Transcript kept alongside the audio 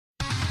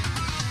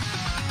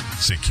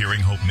Securing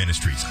Hope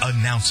Ministries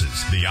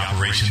announces the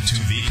Operation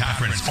 2V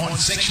Conference on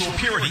Sexual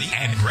Purity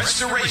and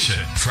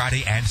Restoration.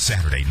 Friday and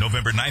Saturday,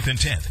 November 9th and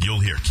 10th, you'll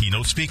hear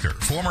keynote speaker,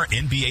 former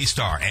NBA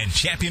star and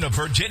champion of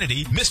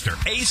virginity, Mr.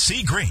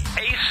 A.C. Green.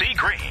 A.C.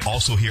 Green.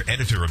 Also hear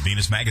editor of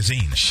Venus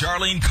Magazine,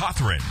 Charlene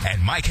Cothran,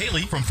 and Mike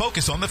Haley from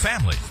Focus on the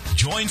Family.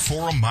 Join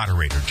forum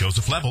moderator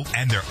Joseph Level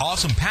and their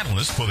awesome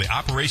panelists for the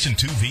Operation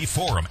 2V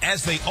Forum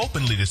as they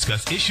openly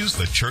discuss issues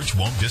the church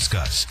won't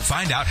discuss.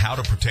 Find out how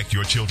to protect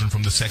your children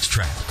from the sex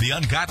trap, the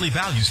ungodly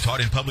values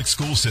taught in public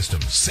school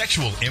systems,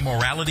 sexual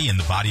immorality in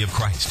the body of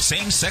Christ,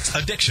 same-sex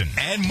addiction,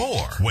 and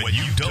more. What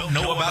you don't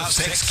know about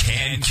sex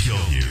can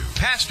kill you.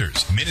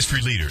 Pastors, ministry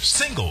leaders,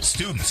 singles,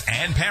 students,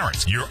 and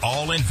parents, you're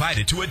all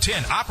invited to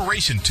attend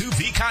Operation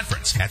 2V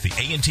Conference at the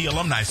A&T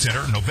Alumni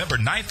Center November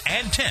 9th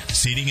and 10th.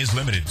 Seating is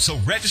limited, so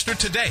register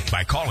today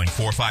by calling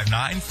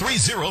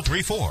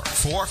 459-3034,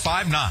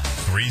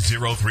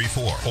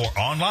 459-3034, or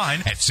online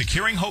at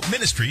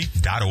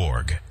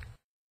securinghopeministry.org.